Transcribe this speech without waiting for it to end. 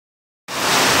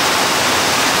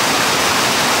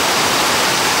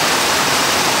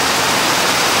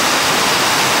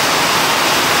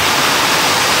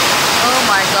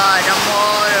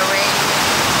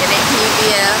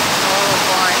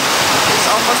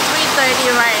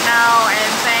6:30 right now, and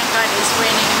thank God it's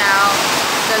raining now.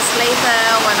 Because later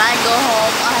when I go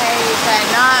home, I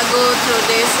cannot go through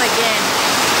this again.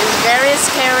 It's very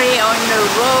scary on the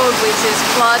road which is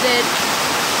flooded.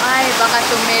 Ay, baka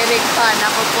tumirik pa.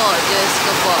 Naku po, Diyos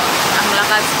ko po. Ang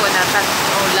lakas po na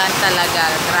ulan talaga.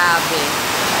 Grabe.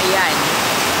 Ayan.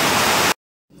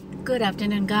 Good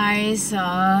afternoon, guys.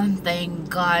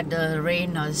 Thank God the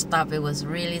rain has stopped. It was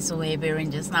really so heavy rain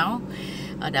just now.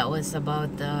 That was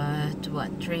about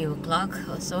 3 o'clock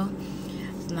or so.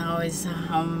 Now it's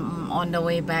on the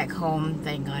way back home.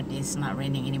 Thank God it's not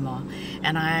raining anymore.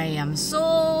 And I am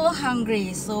so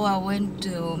hungry, so I went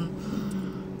to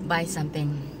buy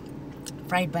something.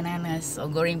 Fried bananas or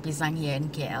goreng pisang here in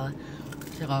KL.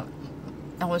 So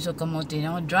I was so kamuti,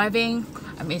 driving,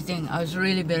 I'm eating. I was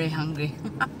really very hungry.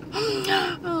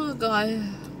 Oh God.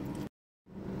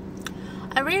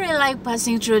 I really like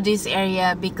passing through this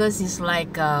area because it's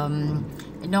like a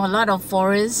lot of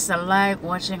forests. I like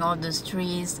watching all those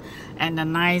trees and a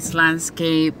nice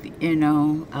landscape.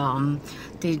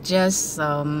 They just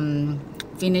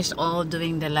finished all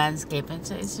doing the landscape, and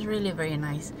so it's really very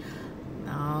nice.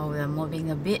 Now we're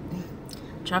moving a bit.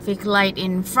 Traffic light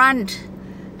in front,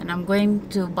 and I'm going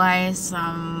to buy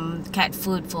some cat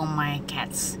food for my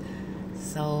cats.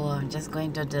 So I'm just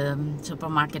going to the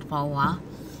supermarket for a while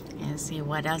and see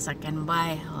what else I can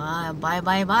buy. Buy.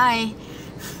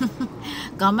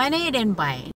 Got money, then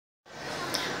buy.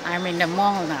 I'm in the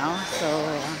mall now, so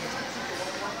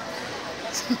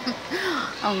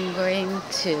I'm going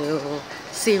to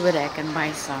see whether I can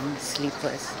buy some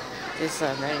slippers. These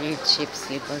are very cheap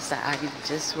slippers that I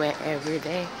just wear every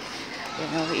day.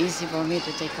 Easy for me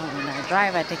to take out when I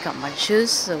drive. I take out my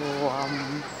shoes, so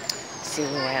see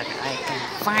what I can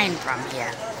find from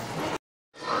here.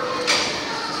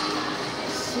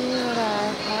 See what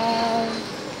I have.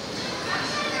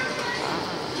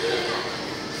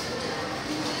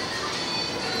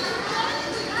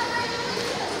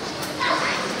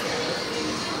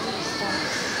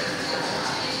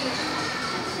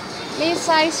 This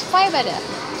size 5 ada?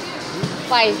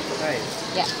 5.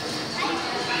 Yeah.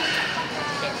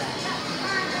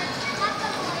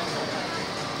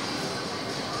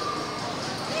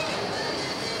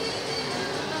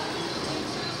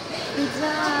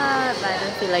 Pizza, but I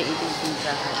don't feel like eating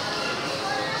pizza.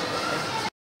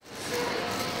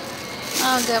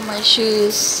 I got my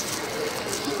shoes.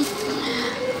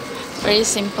 Very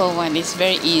simple one. It's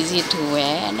very easy to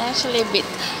wear and actually a bit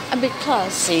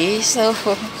classy. So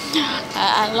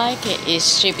I like it.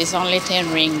 It's cheap. It's only 10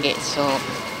 ringgit, so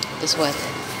it's worth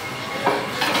it.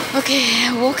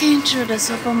 Okay, walking through the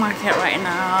supermarket right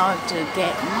now to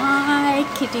get my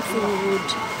kitty food.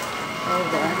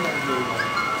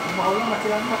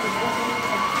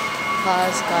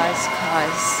 Cars.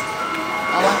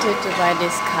 I wanted to buy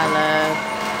this color,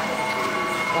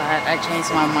 but I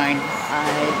changed my mind.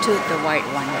 I took the white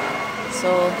one,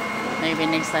 so maybe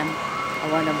next time I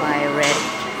want to buy red.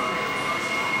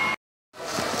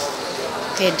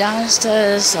 Okay,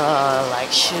 downstairs are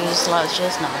like shoes,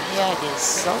 louches. Now here is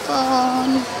cell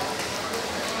phone.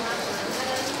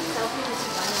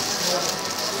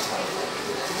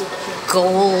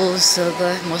 Gold,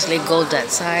 silver, mostly gold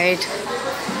that side.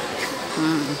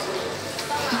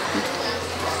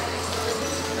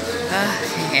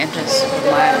 Enter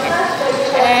supermarket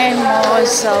and more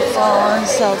cell phone.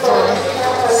 A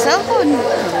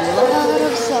lot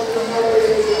of cell phone.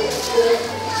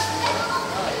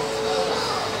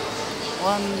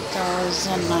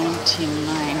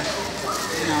 1,099.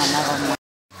 No, never mind.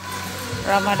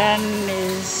 Ramadan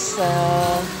is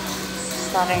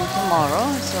starting tomorrow,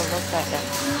 so look at that.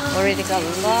 Already got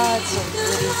lots and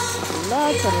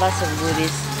lots of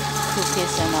goodies,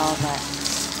 cookies and all that.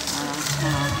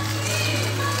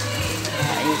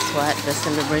 Is what the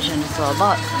celebration is all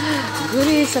about.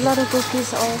 Goodies, a lot of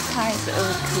cookies, all kinds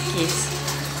of cookies.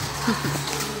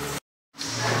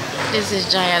 This is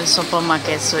giant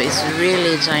supermarket, so it's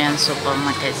really giant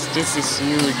supermarkets. This is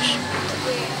huge,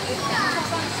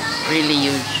 really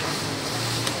huge.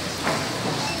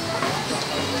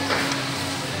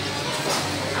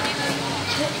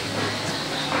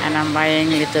 And I'm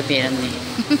buying a little bit only.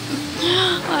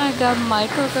 I got my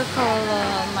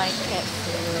Coca-Cola, my cat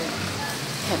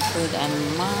food, and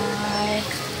my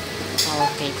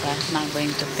paper. Not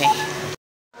going to pay.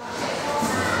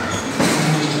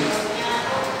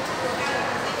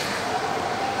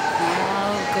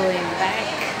 Now going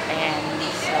back, and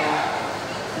so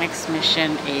next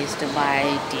mission is to buy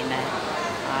dinner.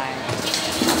 I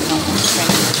have no more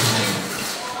strength.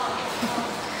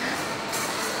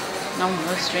 No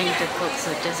more strength to cook,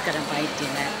 so just gonna buy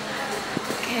dinner.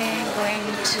 Okay, going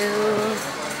to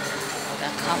the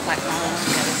car park now.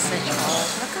 Gotta search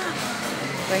for the car.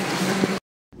 Wait.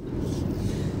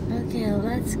 Okay,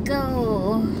 let's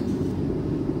go.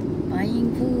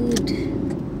 Buying food.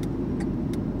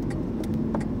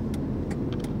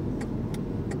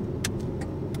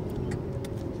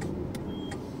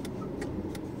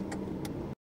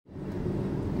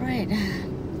 Right.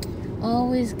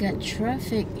 Always got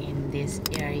traffic in this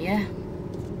area.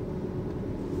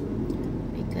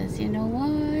 Because you know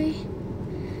why?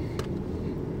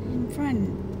 In front,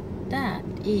 that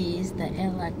is the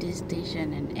LRT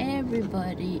station, and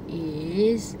everybody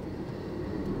is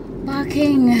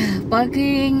parking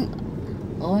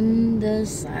on the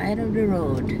side of the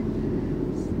road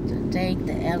to take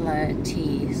the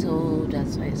LRT. So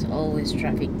that's why it's always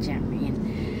traffic jam in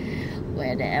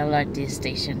where the LRT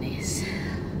station is.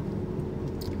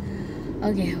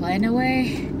 Okay, well,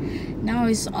 anyway, now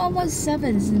it's almost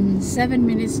 7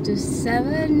 minutes to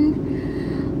 7.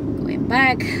 Going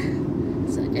back.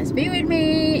 So just be with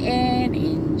me and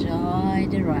enjoy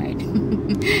the ride.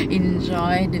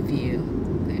 Enjoy the view.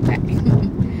 Going back.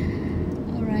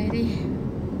 Alrighty.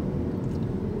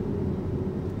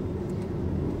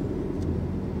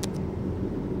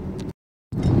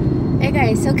 Hey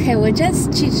guys, okay, we'll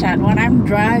just chit chat while I'm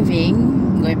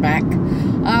driving. Going back.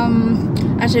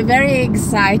 Actually very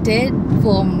excited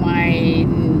for my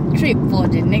trip for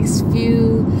the next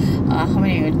few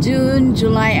June,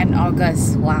 July and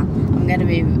August. Wow, I'm gonna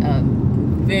be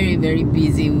very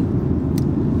busy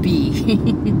bee.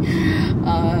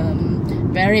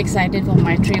 Very excited for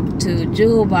my trip to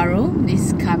Johor Bahru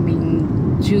this coming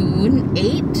June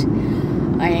 8,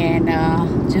 and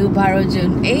Johor Bahru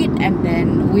June 8, and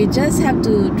then we just have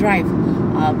to drive.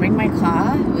 I'll bring my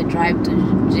car, we drive to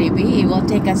JB. It will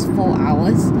take us 4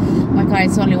 hours. My car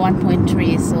is only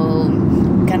 1.3, so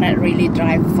cannot really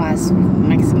drive fast,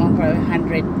 maximum for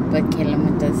 100 per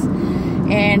kilometers.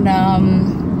 And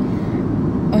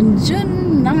on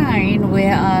June 9 we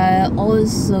are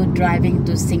also driving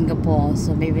to Singapore,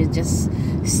 so maybe just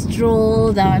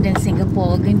stroll down in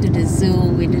Singapore, going to the zoo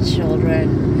with the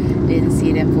children. Didn't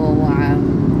see them for a while,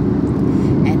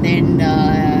 and then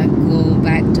go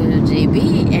back to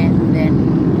JB, and then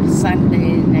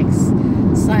next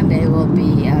Sunday we'll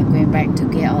be going back to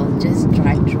KL, just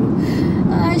drive through,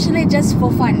 actually just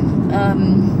for fun.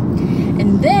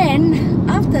 And then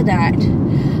after that,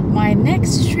 my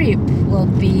next trip will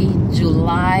be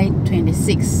July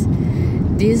 26th.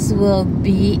 This will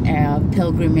be a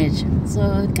pilgrimage,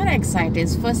 so kind of excited.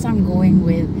 It's first time going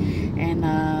with and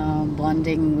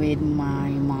bonding with my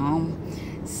mom,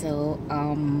 so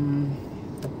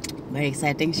very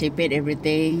exciting. She paid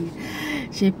everything.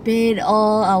 She paid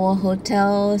all our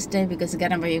hotel stay because it's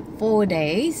gonna be 4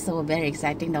 days, so very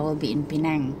exciting. That will be in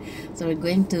Penang. So we're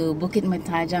going to Bukit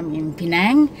Mertajam in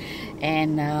Penang,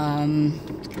 and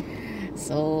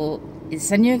so it's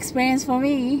a new experience for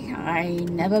me. I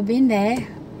never been there.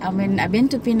 I mean, I've been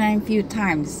to Penang a few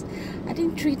times, I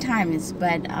think 3 times,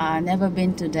 but never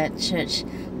been to that church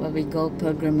where we go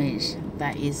pilgrimage.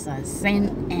 That is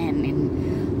Saint Anne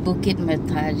in Bukit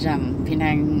Mertajam.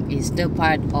 Penang is still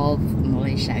part of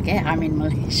Malaysia. Okay, I'm in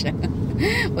Malaysia.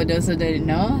 For those who don't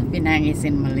know, Penang is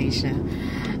in Malaysia.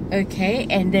 Okay,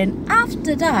 and then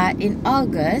after that, in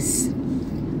August,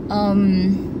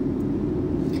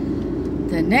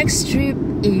 the next trip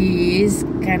is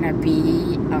gonna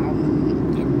be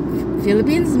in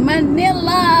Philippines,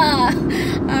 Manila.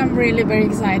 I'm really very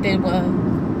excited. Well,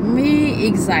 me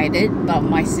excited, but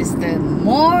my sister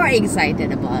more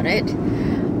excited about it.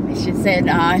 She said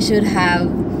I should have,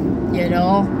 you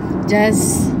know,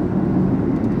 just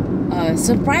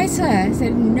surprise her. I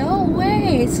said, no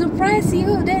way, surprise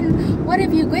you. Then what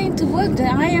if you're going to work? Then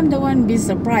I am the one be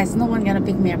surprised. No one gonna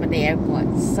pick me up at the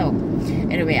airport. So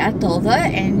anyway, I told her,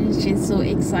 and she's so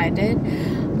excited.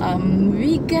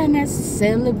 We gonna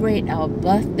celebrate our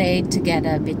birthday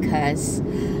together because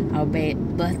our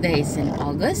birthday is in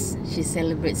August. She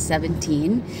celebrates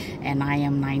 17 and I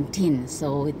am 19.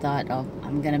 So we thought, oh,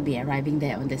 I'm gonna be arriving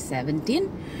there on the 17th.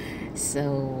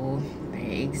 So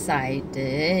very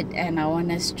excited, and I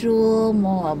wanna stroll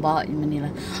more about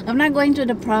Manila. I'm not going to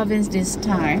the province this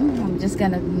time. I'm just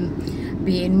gonna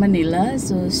be in Manila,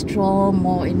 so stroll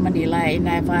more in Manila, and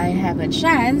if I have a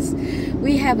chance,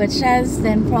 we have a chance,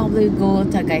 then probably go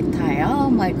Tagaytay. Oh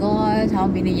my god, how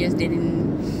many years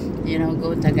didn't, you know,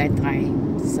 go Tagaytay.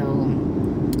 So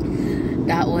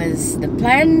that was the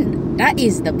plan. That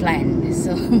is the plan.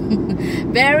 So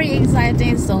very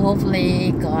exciting. So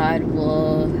hopefully God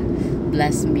will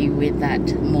bless me with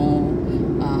that more,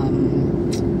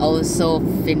 also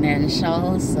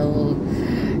financial. So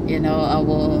you know,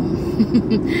 our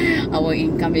our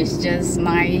income is just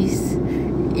nice.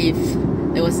 If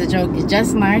there was a joke, it's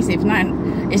just nice. If not,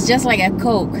 it's just like a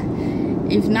Coke.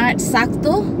 If not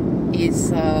sakto,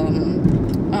 it's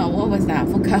oh, what was that?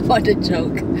 I forgot about the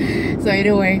joke. So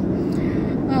anyway,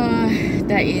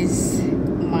 that is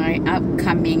my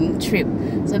upcoming trip.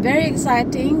 So very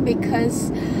exciting because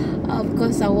of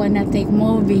course I want to take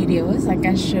more videos. I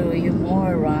can show you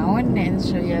more around and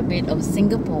show you a bit of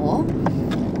Singapore.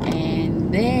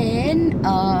 And then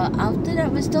after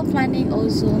that, we're still planning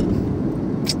also,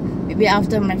 maybe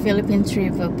after my Philippine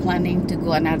trip, we're planning to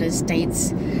go another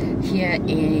states here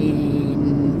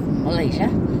in Malaysia.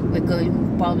 We're going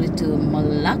probably to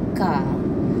Malacca.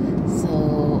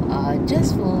 So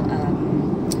just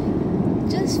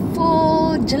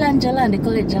for jalan-jalan, they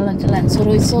call it jalan-jalan,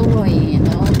 soroi-soroi, you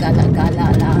know,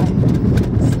 galak-galak lah.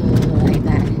 So like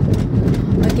that.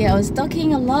 Okay, I was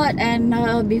talking a lot, and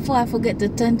before I forget to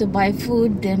turn to buy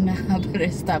food, then I better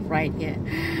stop right here.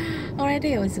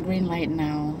 Already it was a green light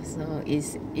now, so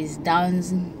it's down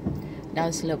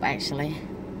slope actually.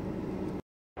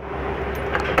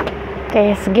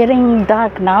 Okay, it's getting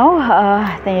dark now.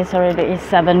 I think it's already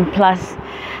 7+.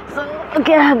 So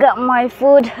okay, I got my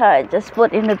food. I just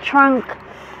put in the trunk.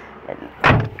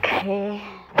 Okay.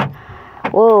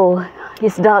 Whoa,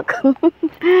 it's dark.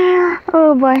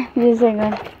 Oh boy, just hang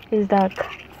on. It's dark.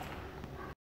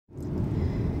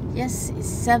 Yes,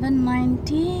 it's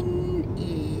 7:19.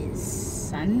 It's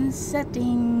sun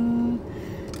setting.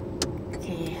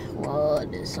 Okay. Whoa,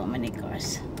 there's so many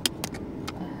cars.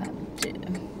 I have to.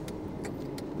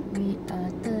 We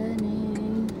are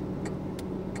turning.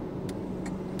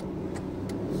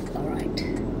 Alright.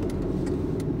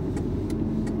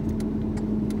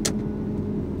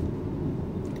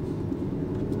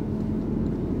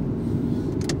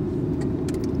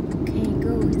 Okay,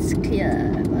 go. It's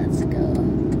clear. Let's go.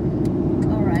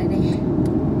 Alrighty.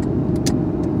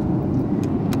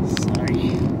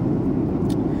 Sorry.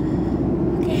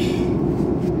 Okay.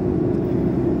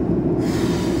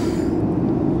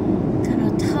 Kind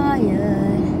of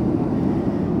tired.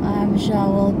 I'm sure I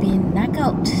will be knocked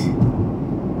out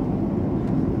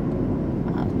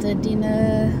after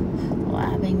dinner, or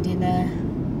having dinner,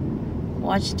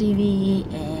 watch TV,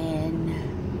 and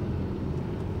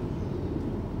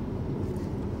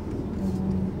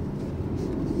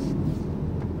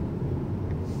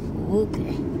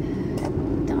okay,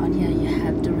 down here you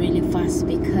have to really fast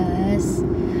because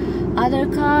other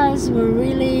cars will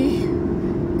really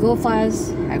go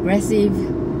fast, aggressive,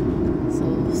 so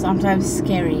sometimes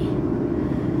scary.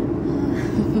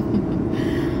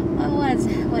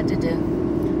 What to do?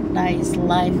 That is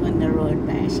life on the road.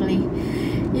 But actually,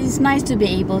 it's nice to be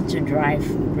able to drive.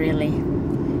 Really,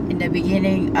 in the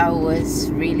beginning, I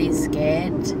was really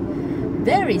scared,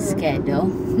 very scared though.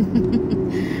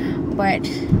 But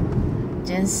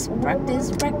just practice,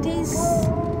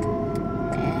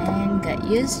 and get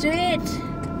used to it,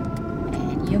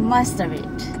 and you master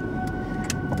it.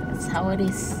 That's how it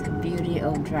is. The beauty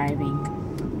of driving,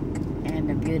 and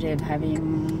the beauty of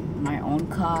having my own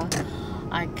car.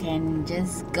 I can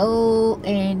just go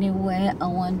anywhere I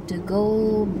want to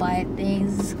go, buy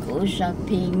things, go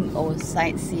shopping or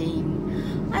sightseeing.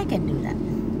 I can do that.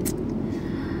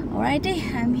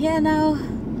 Alrighty, I'm here now.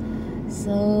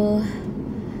 So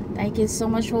thank you so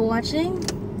much for watching.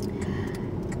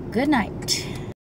 Good night.